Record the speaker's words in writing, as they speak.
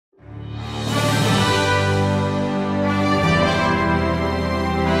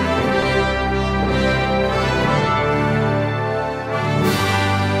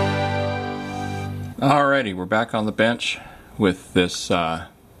Alrighty, we're back on the bench with this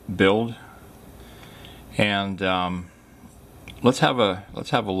build, and let's have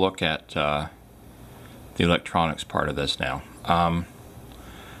a look at the electronics part of this now.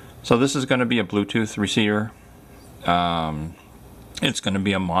 So this is going to be a Bluetooth receiver. It's going to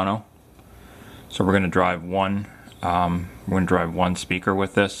be a mono. So we're going to drive one. One speaker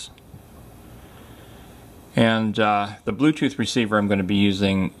with this. And the Bluetooth receiver I'm going to be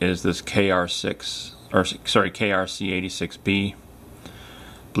using is this KRC86B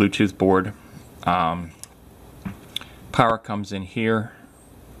Bluetooth board. Power comes in here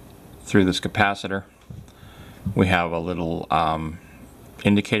through this capacitor. We have a little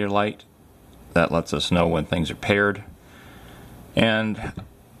indicator light that lets us know when things are paired. And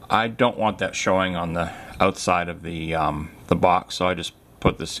I don't want that showing on the outside of the box, so I just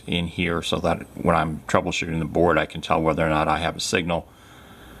put this in here so that when I'm troubleshooting the board I can tell whether or not I have a signal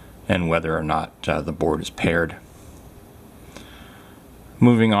and whether or not the board is paired.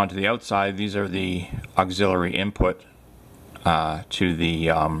 Moving on to the outside, these are the auxiliary input to the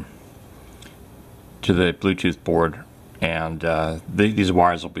Bluetooth board, and these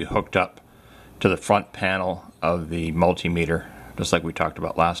wires will be hooked up to the front panel of the multimeter, just like we talked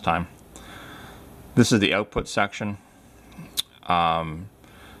about last time. This is the output section.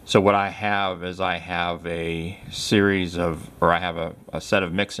 So what I have is I have a series of, or I have a set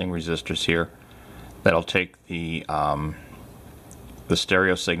of mixing resistors here that'll take the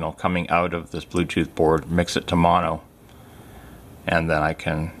stereo signal coming out of this Bluetooth board, mix it to mono, and then I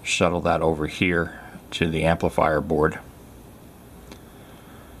can shuttle that over here to the amplifier board.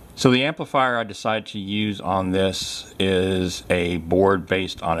 So the amplifier I decided to use on this is a board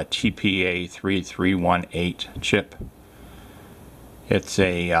based on a TPA3318 chip. It's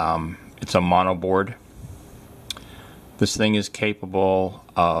a mono board. This thing is capable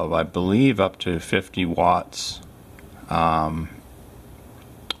of, I believe, up to 50 watts. I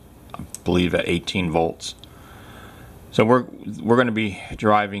believe at 18 volts. So we're going to be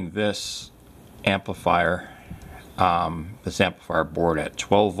driving this amplifier board at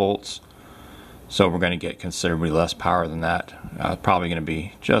 12 volts. So we're going to get considerably less power than that. Probably going to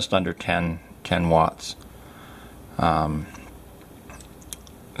be just under 10 watts.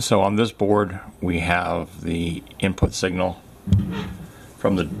 So on this board we have the input signal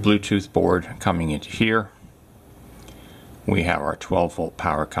from the Bluetooth board coming into here. We have our 12 volt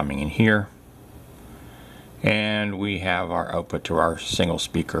power coming in here, and we have our output to our single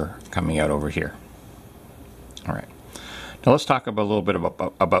speaker coming out over here. Alright, now let's talk about a little bit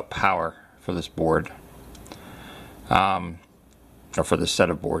about power for this board, or for this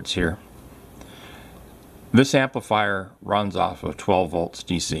set of boards here. This amplifier runs off of 12 volts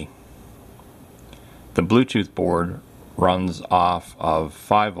DC. The Bluetooth board runs off of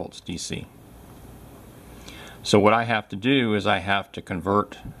 5 volts DC. So what I have to do is I have to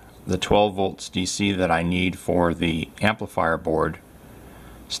convert the 12 volts DC that I need for the amplifier board,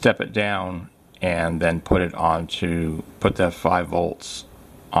 step it down, and then put that 5 volts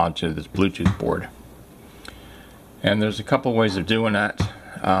onto this Bluetooth board. And there's a couple ways of doing that.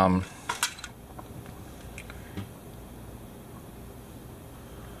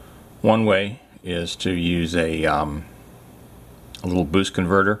 One way is to use a little boost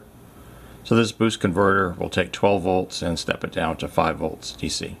converter. So this boost converter will take 12 volts and step it down to 5 volts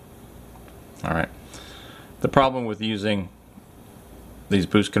DC. Alright. The problem with using these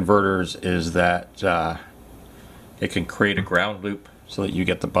boost converters is that it can create a ground loop so that you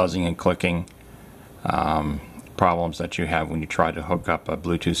get the buzzing and clicking problems that you have when you try to hook up a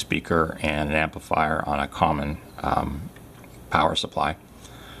Bluetooth speaker and an amplifier on a common power supply.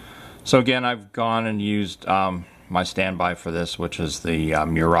 So again, I've gone and used my standby for this, which is the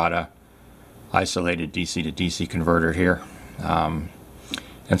Murata isolated DC to DC converter here. And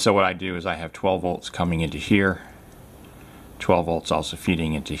so what I do is I have 12 volts coming into here, 12 volts also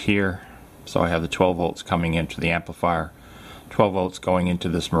feeding into here. So I have the 12 volts coming into the amplifier, 12 volts going into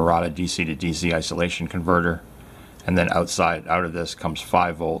this Murata DC to DC isolation converter, and then out of this comes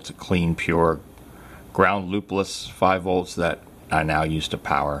 5 volts, a clean, pure, ground loopless 5 volts that I now use to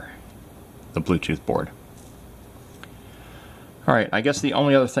power the Bluetooth board. Alright, I guess the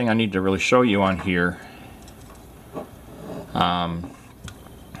only other thing I need to really show you on here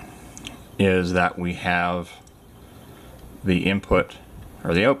is that we have the input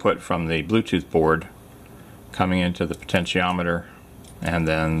or the output from the Bluetooth board coming into the potentiometer, and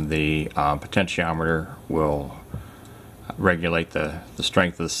then the potentiometer will regulate the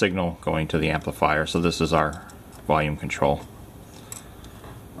strength of the signal going to the amplifier. So this is our volume control.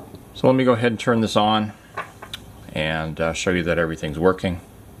 So let me go ahead and turn this on and show you that everything's working.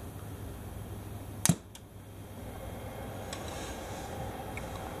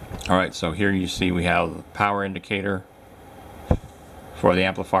 Alright, so here you see we have the power indicator for the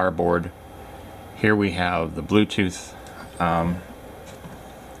amplifier board. Here we have the Bluetooth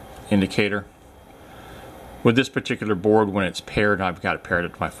indicator. With this particular board, when it's paired, I've got it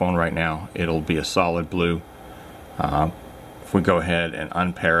paired to my phone right now, it'll be a solid blue. If we go ahead and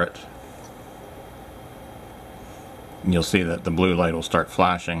unpair it, you'll see that the blue light will start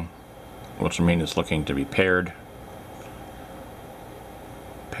flashing, which will mean it's looking to be paired.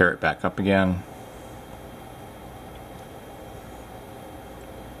 Pair it back up again,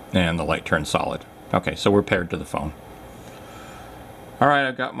 and the light turns solid. Okay, so we're paired to the phone. Alright,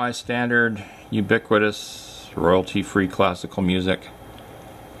 I've got my standard ubiquitous royalty-free classical music,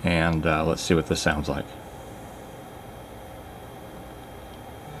 and let's see what this sounds like.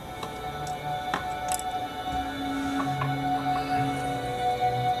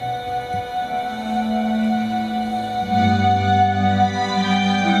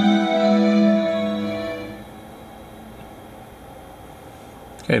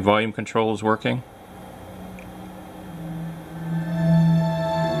 Okay, volume control is working.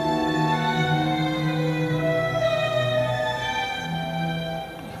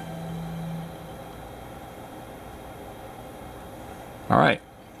 Alright,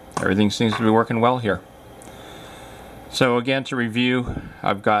 everything seems to be working well here. So again, to review,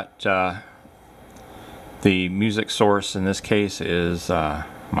 I've got the music source in this case is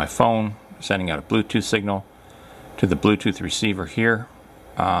my phone sending out a Bluetooth signal to the Bluetooth receiver here,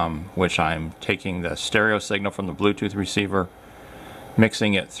 which I'm taking the stereo signal from the Bluetooth receiver,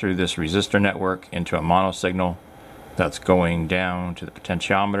 mixing it through this resistor network into a mono signal that's going down to the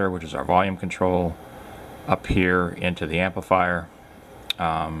potentiometer, which is our volume control, up here into the amplifier,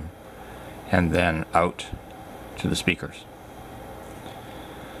 and then out to the speakers.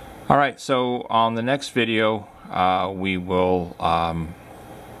 Alright, so on the next video we will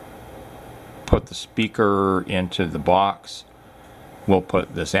put the speaker into the box. We'll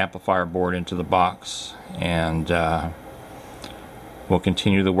put this amplifier board into the box, and we'll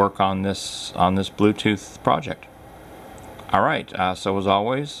continue the work on this Bluetooth project. Alright, so as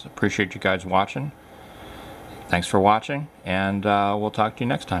always, appreciate you guys watching. Thanks for watching, and we'll talk to you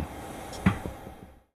next time.